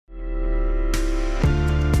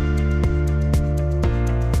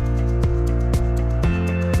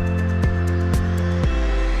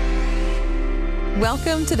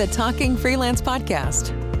Welcome to the Talking Freelance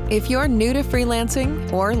podcast. If you're new to freelancing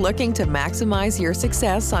or looking to maximize your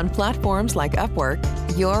success on platforms like Upwork,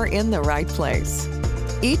 you're in the right place.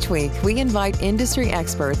 Each week, we invite industry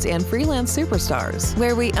experts and freelance superstars,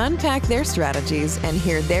 where we unpack their strategies and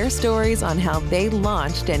hear their stories on how they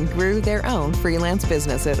launched and grew their own freelance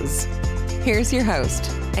businesses. Here's your host,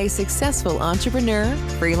 a successful entrepreneur,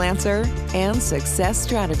 freelancer, and success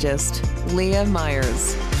strategist, Leah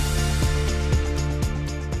Myers.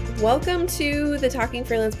 Welcome to the Talking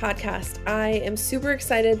Freelance podcast. I am super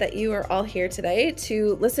excited that you are all here today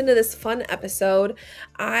to listen to this fun episode.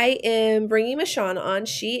 I am bringing Mashon on.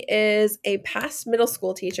 She is a past middle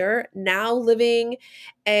school teacher, now living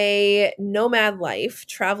a nomad life,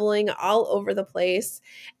 traveling all over the place.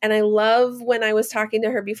 And I love when I was talking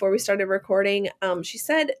to her before we started recording, she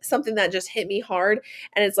said something that just hit me hard.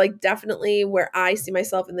 And it's like definitely where I see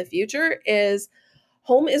myself in the future is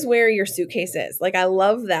home is where your suitcase is. Like, I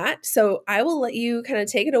love that. So I will let you kind of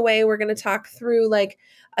take it away. We're going to talk through like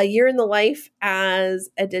a year in the life as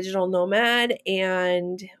a digital nomad,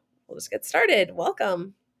 and we'll just get started.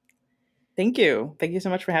 Welcome. Thank you. Thank you so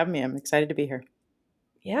much for having me. I'm excited to be here.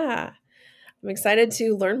 Yeah. I'm excited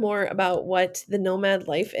to learn more about what the nomad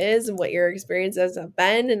life is and what your experiences have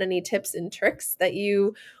been and any tips and tricks that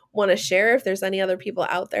you want to share if there's any other people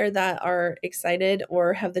out there that are excited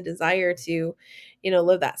or have the desire to,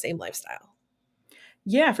 live that same lifestyle.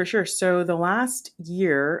 Yeah, for sure. So the last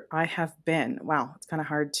year I have been, it's kind of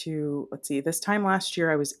hard to, this time last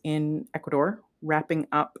year I was in Ecuador wrapping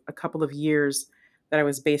up a couple of years that I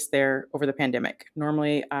was based there over the pandemic.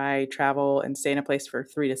 Normally I travel and stay in a place for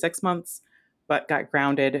 3 to 6 months, but got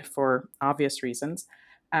grounded for obvious reasons.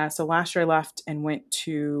 So last year I left and went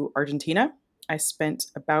to Argentina. I spent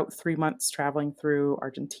about 3 months traveling through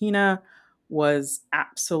Argentina, was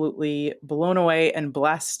absolutely blown away and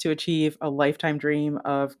blessed to achieve a lifetime dream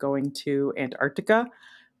of going to Antarctica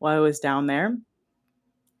while I was down there.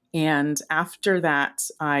 And after that,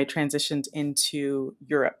 I transitioned into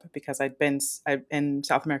Europe because I've been in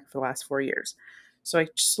South America for the last 4 years. So I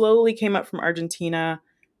slowly came up from Argentina,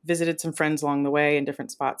 visited some friends along the way in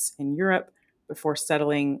different spots in Europe before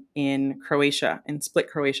settling in Croatia, in Split,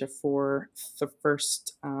 Croatia for the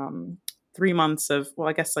first 3 months of,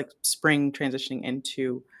 spring transitioning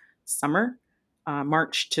into summer,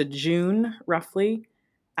 March to June, roughly.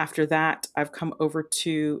 After that, I've come over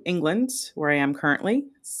to England, where I am currently.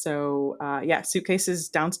 So, Suitcase is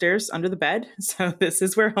downstairs under the bed. So this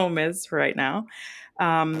is where home is for right now.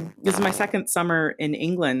 This is my second summer in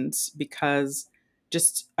England because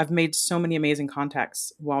I've made so many amazing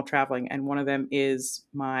contacts while traveling. And one of them is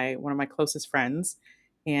one of my closest friends.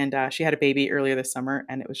 And she had a baby earlier this summer.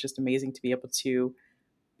 And it was just amazing to be able to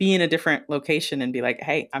be in a different location and be like,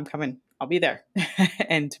 hey, I'm coming. I'll be there.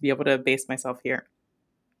 And to be able to base myself here.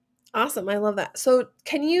 Awesome. I love that. So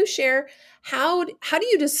can you share how do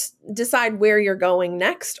you just decide where you're going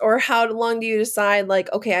next, or how long do you decide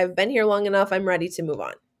like, okay, I've been here long enough, I'm ready to move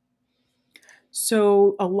on?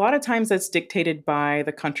 So a lot of times that's dictated by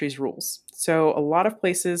the country's rules. So a lot of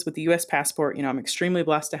places with the US passport, I'm extremely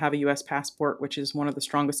blessed to have a US passport, which is one of the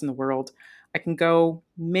strongest in the world. I can go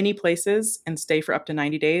many places and stay for up to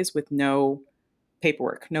 90 days with no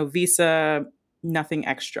paperwork, no visa, nothing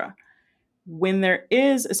extra. When there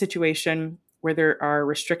is a situation where there are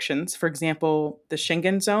restrictions, for example, the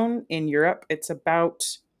Schengen zone in Europe, it's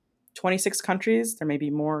about 26 countries. There may be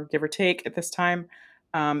more, give or take, at this time.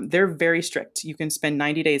 They're very strict. You can spend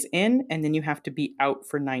 90 days in, and then you have to be out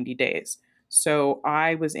for 90 days. So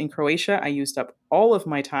I was in Croatia. I used up all of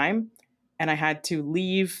my time, and I had to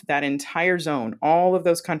leave that entire zone, all of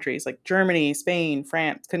those countries, like Germany, Spain,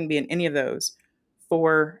 France, couldn't be in any of those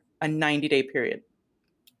for a 90-day period.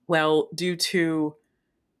 Well, due to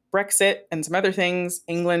Brexit and some other things,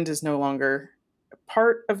 England is no longer a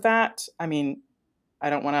part of that. I mean, I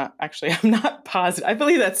don't want to actually, I'm not positive. I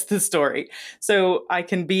believe that's the story. So I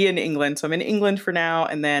can be in England. So I'm in England for now.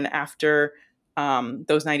 And then after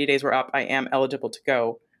those 90 days were up, I am eligible to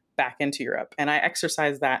go back into Europe. And I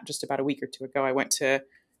exercised that just about a week or two ago. I went to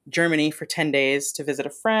Germany for 10 days to visit a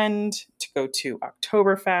friend, to go to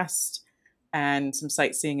Oktoberfest, and some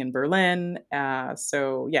sightseeing in Berlin. There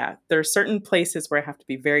are certain places where I have to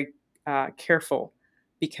be very careful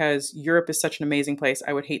because Europe is such an amazing place.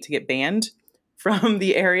 I would hate to get banned from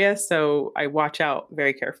the area, so I watch out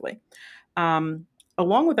very carefully. Along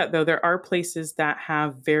with that, though, there are places that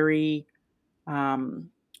have very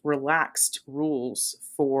relaxed rules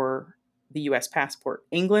for the U.S. passport.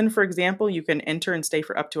 England, for example, you can enter and stay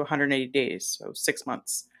for up to 180 days, so 6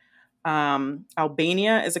 months.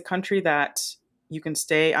 Albania is a country that You can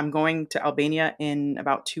stay. I'm going to Albania in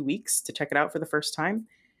about 2 weeks to check it out for the first time.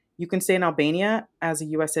 You can stay in Albania as a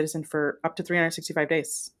US citizen for up to 365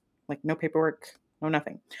 days, like no paperwork, no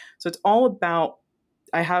nothing. So it's all about,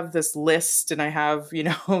 I have this list and I have,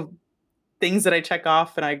 things that I check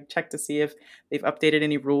off and I check to see if they've updated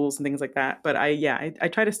any rules and things like that. But I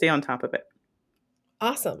try to stay on top of it.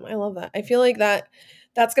 Awesome. I love that. I feel like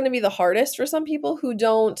that's going to be the hardest for some people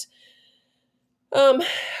um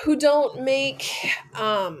who don't make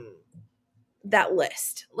that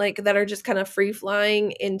list, like that are just kind of free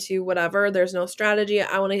flying into whatever. There's no strategy.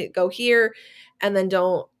 I want to go here and then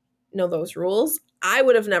don't know those rules. I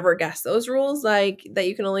would have never guessed those rules, like that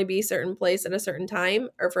you can only be a certain place at a certain time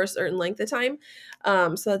or for a certain length of time.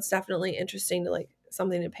 So that's definitely interesting to like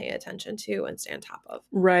something to pay attention to and stay on top of.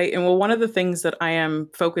 Right. And well, one of the things that I am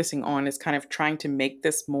focusing on is kind of trying to make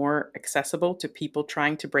this more accessible to people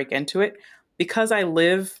trying to break into it. Because I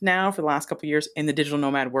live now for the last couple of years in the digital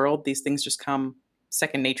nomad world, these things just come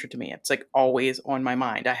second nature to me. It's like always on my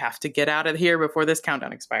mind. I have to get out of here before this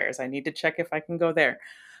countdown expires. I need to check if I can go there.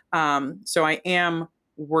 So I am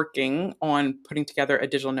working on putting together a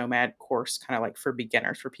digital nomad course, kind of like for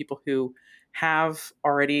beginners, for people who have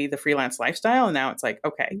already the freelance lifestyle. And now it's like,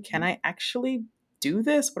 okay, can I actually do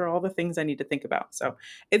this? What are all the things I need to think about? So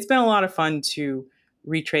it's been a lot of fun to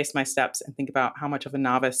retrace my steps and think about how much of a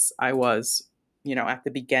novice I was, at the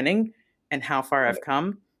beginning and how far I've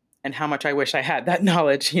come and how much I wish I had that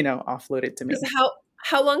knowledge, offloaded to me. So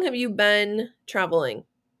how long have you been traveling?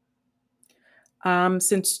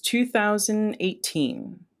 Since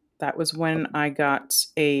 2018. That was when I got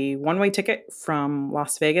a one-way ticket from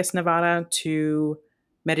Las Vegas, Nevada to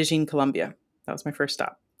Medellin, Colombia. That was my first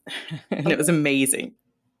stop. And it was amazing.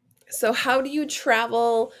 So how do you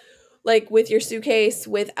travel like with your suitcase,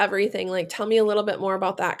 with everything? Like tell me a little bit more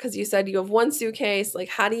about that, because you said you have one suitcase. Like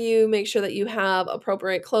how do you make sure that you have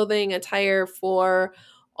appropriate clothing, attire for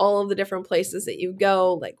all of the different places that you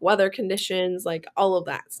go, like weather conditions, like all of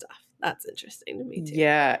that stuff? That's interesting to me too.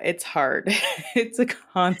 Yeah, it's hard. It's a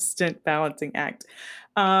constant balancing act.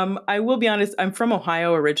 I will be honest, I'm from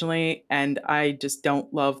Ohio originally, and I just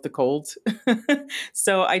don't love the cold.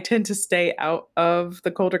 So I tend to stay out of the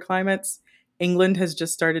colder climates. England has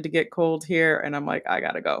just started to get cold here, and I'm like, I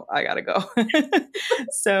gotta go. I gotta go.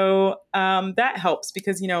 So that helps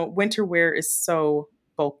because, winter wear is so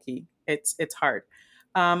bulky. It's hard.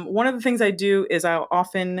 One of the things I do is I'll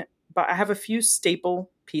often, but I have a few staple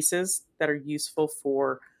pieces that are useful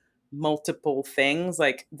for multiple things.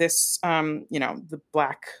 Like this, the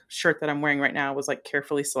black shirt that I'm wearing right now was like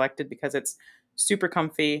carefully selected because it's super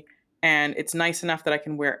comfy and it's nice enough that I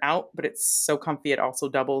can wear out, but it's so comfy it also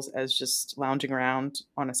doubles as just lounging around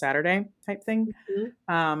on a Saturday type thing.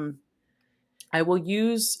 Mhm. I will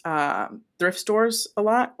use thrift stores a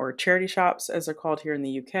lot, or charity shops as they're called here in the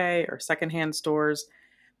UK, or secondhand stores,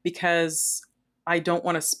 because I don't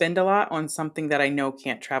want to spend a lot on something that I know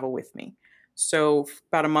can't travel with me. So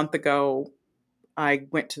about a month ago, I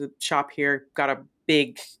went to the shop here, got a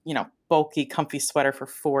big, bulky, comfy sweater for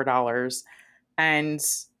 $4. And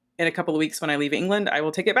in a couple of weeks when I leave England, I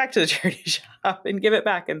will take it back to the charity shop and give it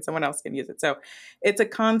back and someone else can use it. So it's a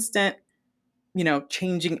constant,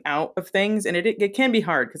 changing out of things. And it can be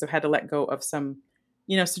hard because I've had to let go of some,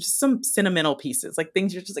 so just some sentimental pieces, like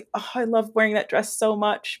things you're just like, oh, I love wearing that dress so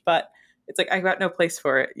much. But it's like, I got no place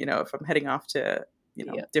for it, if I'm heading off to,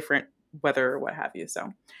 Yeah. different weather or what have you.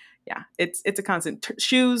 So yeah, it's a constant.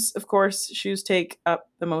 Shoes, of course, shoes take up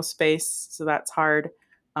the most space. So that's hard.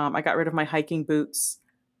 I got rid of my hiking boots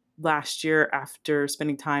last year after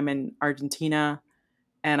spending time in Argentina.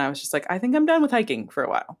 And I was just like, I think I'm done with hiking for a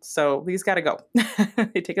while. So these got to go.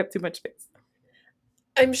 They take up too much space.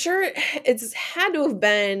 I'm sure it's had to have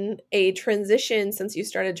been a transition since you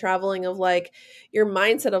started traveling of like your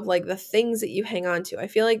mindset of like the things that you hang on to. I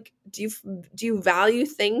feel like do you value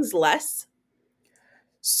things less?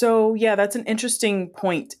 So, yeah, that's an interesting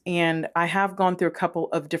point. And I have gone through a couple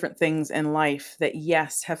of different things in life that,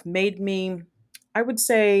 yes, have made me, I would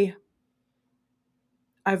say,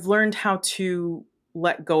 I've learned how to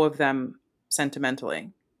let go of them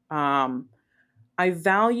sentimentally. Um, I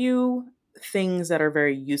value things that are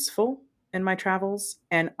very useful in my travels,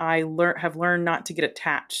 and I have learned not to get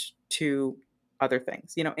attached to other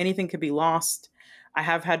things. Anything could be lost. I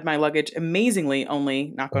have had my luggage amazingly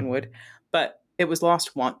only, knock on wood, but it was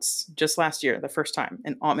lost once, just last year, the first time.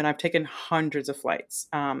 And I've taken hundreds of flights.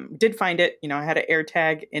 Did find it. I had an air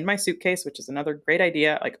tag in my suitcase, which is another great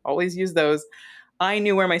idea. Like always use those. I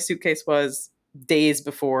knew where my suitcase was days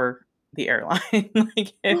before the airline.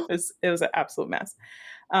 Like it was an absolute mess.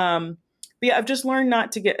 But yeah, I've just learned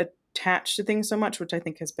not to get attached to things so much, which I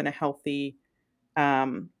think has been a healthy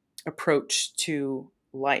approach to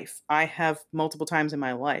life. I have multiple times in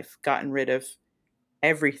my life gotten rid of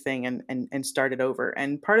everything and started over.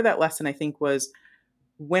 And part of that lesson, I think, was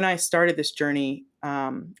when I started this journey,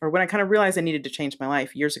 or when I kind of realized I needed to change my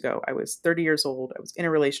life years ago. I was 30 years old. I was in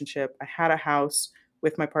a relationship. I had a house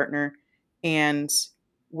with my partner. And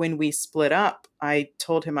when we split up, I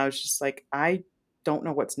told him, I was just like, I don't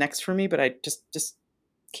know what's next for me, but I just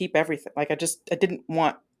keep everything. Like I didn't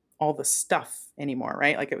want all the stuff anymore,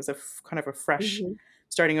 right? Like it was kind of a fresh Mm-hmm.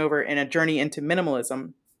 starting over in a journey into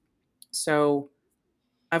minimalism. So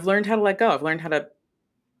I've learned how to let go. I've learned how to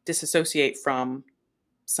disassociate from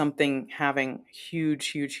something having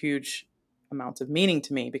huge amounts of meaning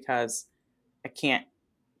to me because I can't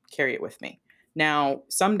carry it with me. Now,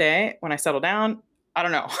 someday when I settle down, I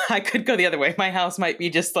don't know, I could go the other way. My house might be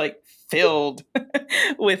just like filled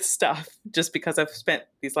with stuff just because I've spent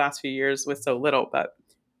these last few years with so little, but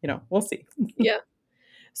we'll see. Yeah.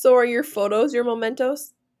 So are your photos your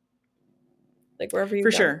mementos? Like wherever you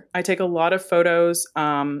For go? sure. I take a lot of photos.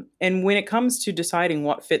 And when it comes to deciding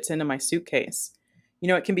what fits into my suitcase,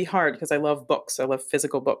 it can be hard because I love books. I love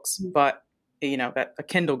physical books, but that a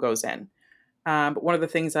Kindle goes in. But one of the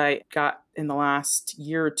things I got in the last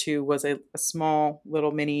year or two was a small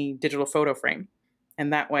little mini digital photo frame.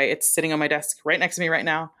 And that way it's sitting on my desk right next to me right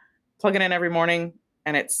now, plug it in every morning.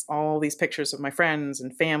 And it's all these pictures of my friends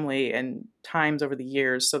and family and times over the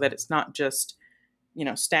years so that it's not just,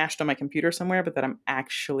 stashed on my computer somewhere, but that I'm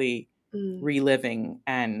actually reliving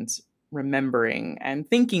and remembering and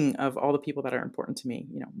thinking of all the people that are important to me,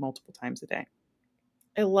 multiple times a day.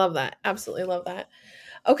 I love that. Absolutely love that.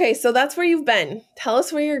 Okay, so that's where you've been. Tell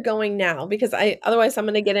us where you're going now, because otherwise I'm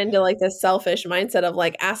going to get into like this selfish mindset of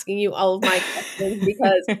like asking you all of my questions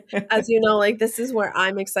because as you know, like this is where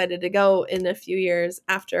I'm excited to go in a few years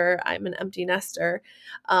after I'm an empty nester.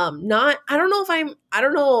 I don't know if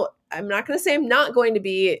I'm not going to say I'm not going to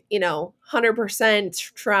be,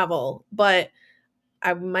 100% travel, but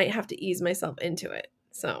I might have to ease myself into it.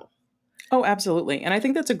 So, Oh, absolutely. And I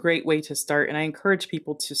think that's a great way to start. And I encourage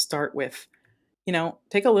people to start with,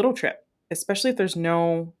 take a little trip, especially if there's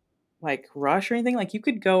no like rush or anything. Like you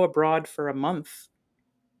could go abroad for a month,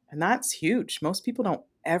 and that's huge. Most people don't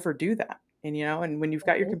ever do that. And when you've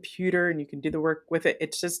got your computer and you can do the work with it,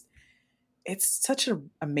 it's such an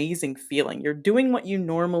amazing feeling. You're doing what you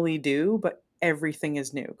normally do, but everything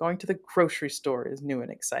is new. Going to the grocery store is new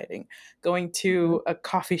and exciting. Going to a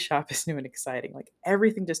coffee shop is new and exciting. Like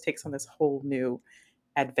everything just takes on this whole new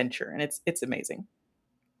adventure, and it's amazing.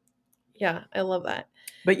 yeah, I love that.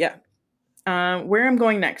 But yeah, where I'm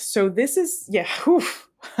going next. So this is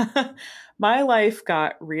my life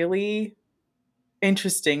got really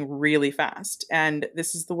interesting really fast, and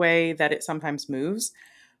this is the way that it sometimes moves.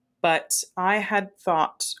 But I had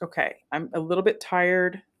thought, okay, I'm a little bit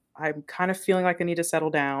tired. I'm kind of feeling like I need to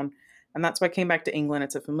settle down. And that's why I came back to England.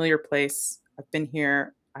 It's a familiar place. I've been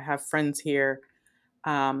here. I have friends here.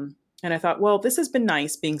 And I thought, well, this has been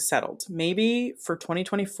nice being settled. Maybe for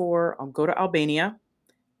 2024, I'll go to Albania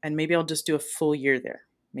and maybe I'll just do a full year there.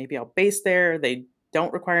 Maybe I'll base there. They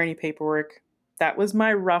don't require any paperwork. That was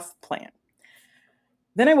my rough plan.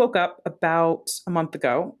 Then I woke up about a month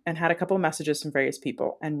ago and had a couple of messages from various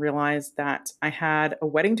people and realized that I had a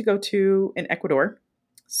wedding to go to in Ecuador.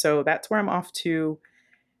 So that's where I'm off to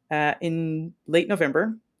in late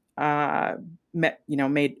November.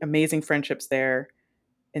 Made amazing friendships there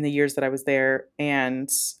in the years that I was there. And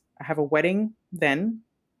I have a wedding then.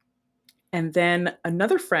 And then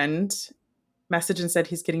another friend messaged and said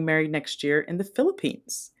he's getting married next year in the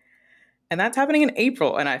Philippines. And that's happening in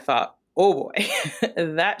April. And I thought, oh boy,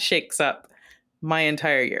 that shakes up my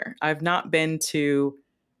entire year. I've not been to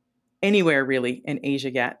anywhere really in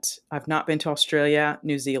Asia yet. I've not been to Australia,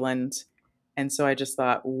 New Zealand. And so I just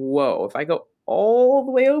thought, whoa, if I go all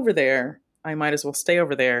the way over there, I might as well stay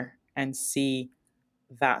over there and see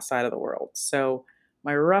that side of the world. So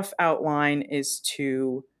my rough outline is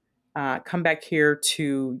to come back here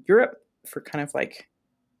to Europe for kind of like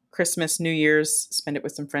Christmas, New Year's, spend it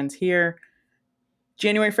with some friends here.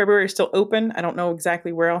 January, February is still open. I don't know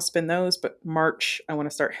exactly where I'll spend those, but March, I want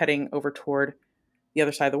to start heading over toward the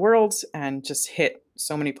other side of the world and just hit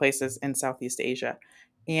so many places in Southeast Asia.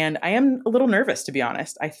 And I am a little nervous, to be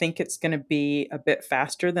honest. I think it's going to be a bit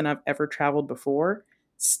faster than I've ever traveled before.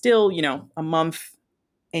 Still, a month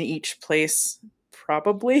in each place,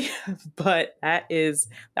 probably, but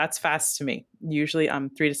that's fast to me. Usually I'm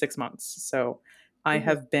 3 to 6 months. So I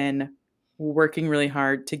have been working really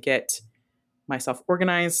hard to get myself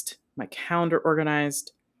organized, my calendar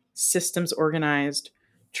organized, systems organized,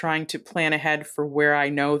 trying to plan ahead for where I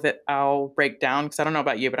know that I'll break down. Because I don't know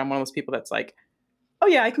about you, but I'm one of those people that's like, oh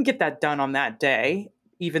yeah, I can get that done on that day,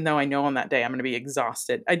 even though I know on that day I'm going to be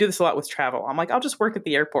exhausted. I do this a lot with travel. I'm like, I'll just work at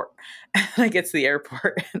the airport. And I get to the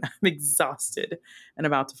airport and I'm exhausted and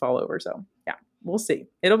about to fall over. So yeah, we'll see.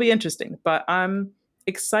 It'll be interesting, but I'm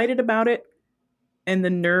excited about it. And the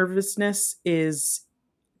nervousness is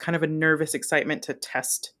kind of a nervous excitement to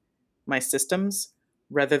test my systems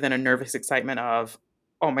rather than a nervous excitement of,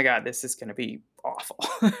 oh my God, this is going to be awful.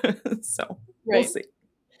 So we'll Right. see.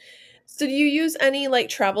 So do you use any like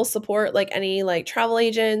travel support, like any like travel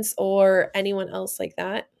agents or anyone else like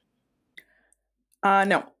that?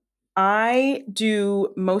 No, I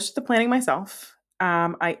do most of the planning myself.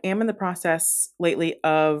 I am in the process lately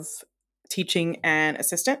of teaching an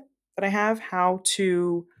assistant that I have how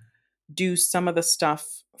to do some of the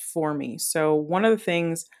stuff for me. So, one of the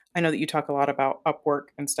things I know that you talk a lot about Upwork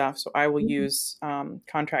and stuff. So, I will Mhm. use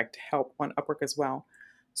contract help on Upwork as well.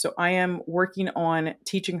 So, I am working on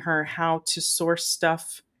teaching her how to source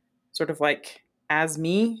stuff sort of like as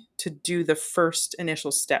me to do the first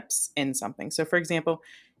initial steps in something. So, for example,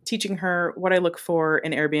 teaching her what I look for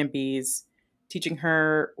in Airbnbs, teaching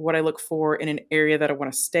her what I look for in an area that I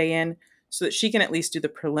want to stay in so that she can at least do the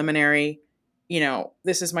preliminary,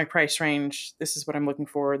 this is my price range, this is what I'm looking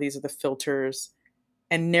for, these are the filters,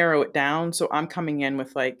 and narrow it down. So I'm coming in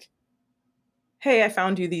with like, hey, I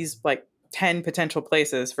found you these like 10 potential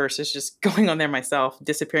places versus just going on there myself,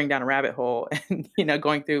 disappearing down a rabbit hole and,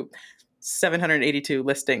 going through 782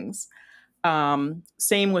 listings.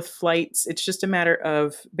 Same with flights. It's just a matter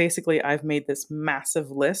of basically, I've made this massive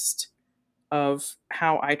list of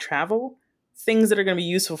how I travel, things that are going to be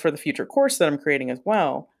useful for the future course that I'm creating as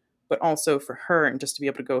well, but also for her and just to be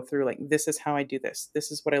able to go through like, this is how I do this.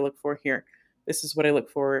 This is what I look for here. This is what I look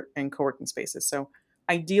for in co-working spaces. So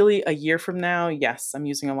ideally a year from now, yes, I'm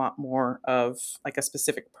using a lot more of like a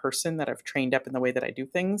specific person that I've trained up in the way that I do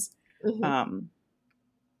things. Mhm. Um,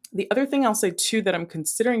 the other thing I'll say too that I'm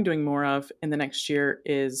considering doing more of in the next year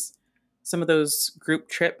is some of those group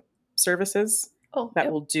trip services Oh, that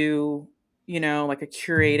yep. will do, like a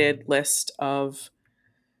curated list of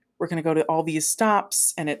we're going to go to all these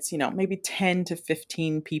stops and it's, maybe 10 to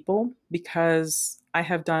 15 people because I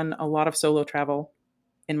have done a lot of solo travel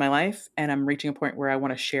in my life and I'm reaching a point where I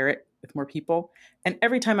want to share it with more people. And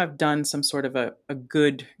every time I've done some sort of a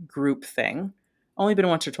good group thing, only been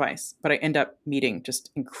once or twice, but I end up meeting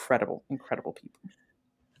just incredible, incredible people.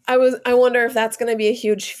 I wonder if that's going to be a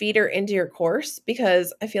huge feeder into your course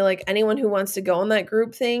because I feel like anyone who wants to go on that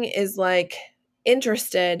group thing is like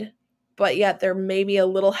interested, but yet they're maybe a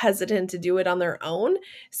little hesitant to do it on their own.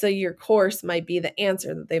 So your course might be the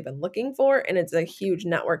answer that they've been looking for, and it's a huge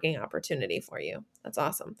networking opportunity for you. That's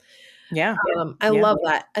awesome. Yeah. I Yeah. love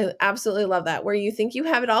that. I absolutely love that. Where you think you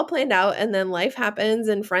have it all planned out, and then life happens,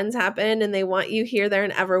 and friends happen, and they want you here, there,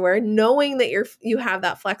 and everywhere, knowing that you have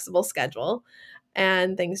that flexible schedule,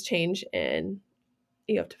 and things change, and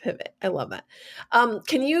you have to pivot. I love that.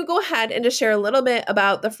 Can you go ahead and just share a little bit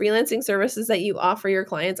about the freelancing services that you offer your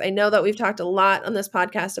clients? I know that we've talked a lot on this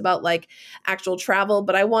podcast about like actual travel,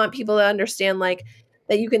 but I want people to understand like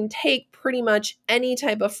that you can take pretty much any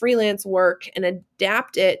type of freelance work and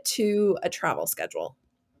adapt it to a travel schedule.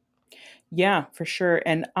 Yeah, for sure.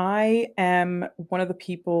 And I am one of the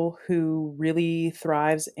people who really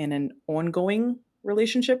thrives in an ongoing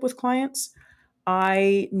relationship with clients.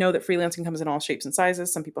 I know that freelancing comes in all shapes and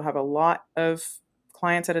sizes. Some people have a lot of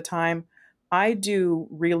clients at a time. I do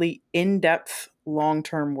really in depth, long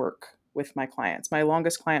term work with my clients. My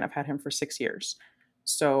longest client, I've had him for 6 years.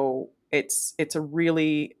 So it's a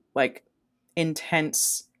really like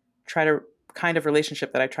intense, try to kind of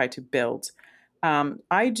relationship that I try to build.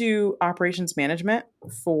 I do operations management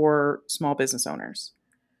for small business owners.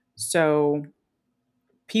 So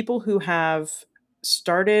people who have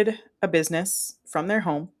started a business from their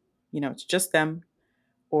home, it's just them,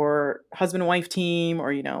 or husband and wife team,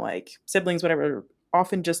 or, like siblings, whatever,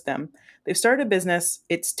 often just them. They've started a business,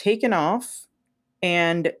 it's taken off,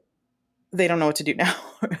 and they don't know what to do now.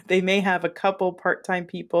 They may have a couple part time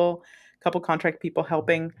people, a couple contract people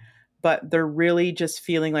helping, but they're really just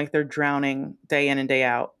feeling like they're drowning day in and day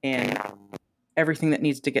out in everything that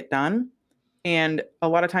needs to get done. And a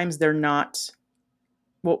lot of times they're not,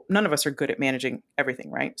 well, none of us are good at managing everything,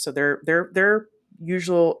 right? So their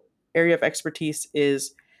usual area of expertise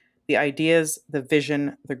is the ideas, the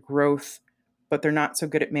vision, the growth, but they're not so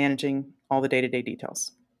good at managing all the day-to-day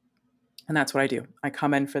details. And that's what I do. I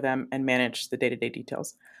come in for them and manage the day-to-day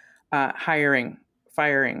details. Hiring,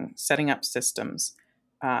 firing, setting up systems,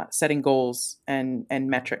 setting goals and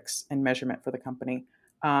metrics and measurement for the company.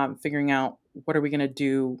 figuring out what are we going to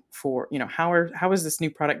do for, how is this new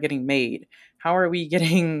product getting made? How are we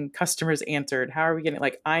getting customers answered? How are we getting,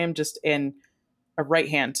 I am just a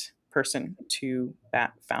right-hand person to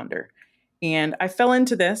that founder. And I fell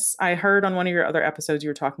into this. I heard on one of your other episodes, you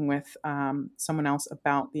were talking with someone else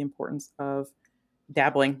about the importance of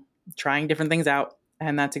dabbling, trying different things out.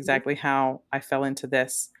 And that's exactly how I fell into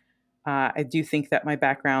this. I do think that my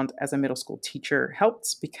background as a middle school teacher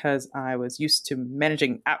helped because I was used to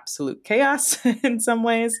managing absolute chaos in some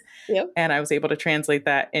ways. Yep. And I was able to translate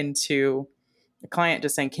that into a client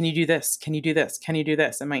just saying, can you do this? Can you do this? Can you do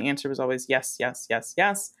this? And my answer was always yes, yes, yes,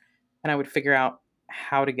 yes. And I would figure out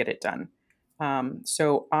how to get it done.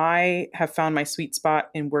 So I have found my sweet spot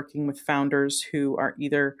in working with founders who are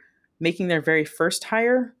either making their very first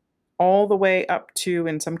hire all the way up to,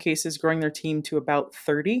 in some cases, growing their team to about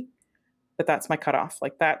 30. But that's my cutoff.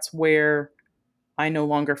 That's where I no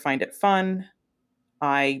longer find it fun.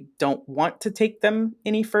 I don't want to take them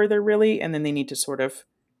any further, really. And then they need to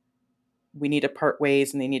we need to part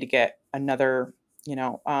ways, and they need to get another,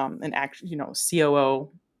 an actual, COO,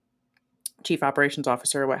 chief operations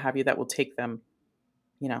officer, or what have you, that will take them,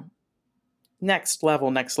 next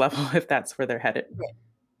level, if that's where they're headed.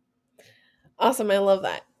 Awesome. I love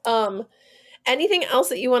that. Anything else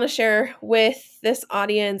that you want to share with this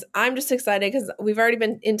audience? I'm just excited because we've already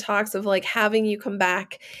been in talks of having you come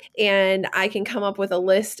back, and I can come up with a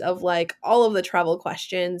list of all of the travel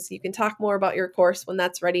questions. You can talk more about your course when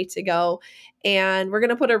that's ready to go. And we're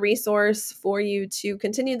going to put a resource for you to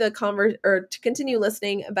continue the to continue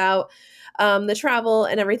listening about the travel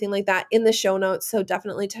and everything like that in the show notes. So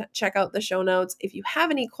definitely check out the show notes. If you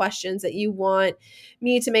have any questions that you want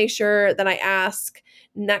me to make sure that I ask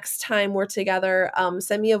next time we're together,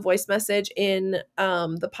 send me a voice message in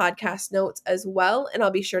the podcast notes as well. And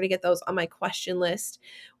I'll be sure to get those on my question list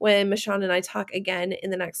when Mashon and I talk again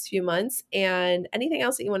in the next few months. And anything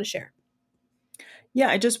else that you want to share? Yeah,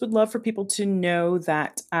 I just would love for people to know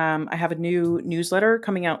that I have a new newsletter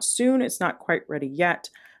coming out soon. It's not quite ready yet,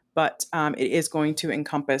 but it is going to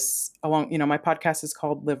encompass my podcast is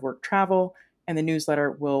called Live, Work, Travel, and the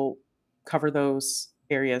newsletter will cover those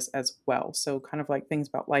areas as well. So kind of things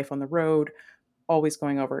about life on the road, always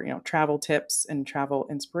going over, travel tips and travel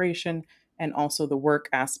inspiration, and also the work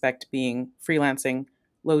aspect being freelancing,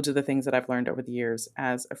 loads of the things that I've learned over the years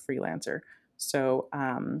as a freelancer. So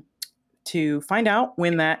to find out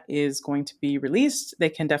when that is going to be released, they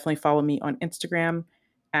can definitely follow me on Instagram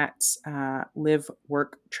at Live,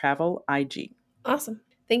 Work, Travel, IG. Awesome.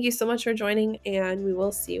 Thank you so much for joining, and we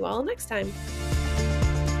will see you all next time.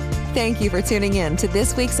 Thank you for tuning in to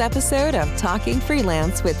this week's episode of Talking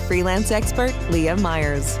Freelance with freelance expert Leah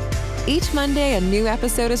Myers. Each Monday, a new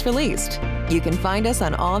episode is released. You can find us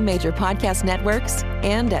on all major podcast networks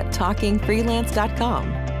and at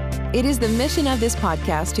talkingfreelance.com. It is the mission of this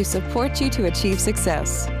podcast to support you to achieve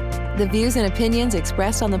success. The views and opinions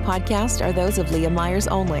expressed on the podcast are those of Leah Myers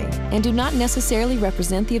only and do not necessarily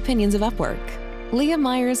represent the opinions of Upwork. Leah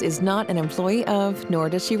Myers is not an employee of, nor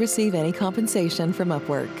does she receive any compensation from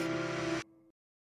Upwork.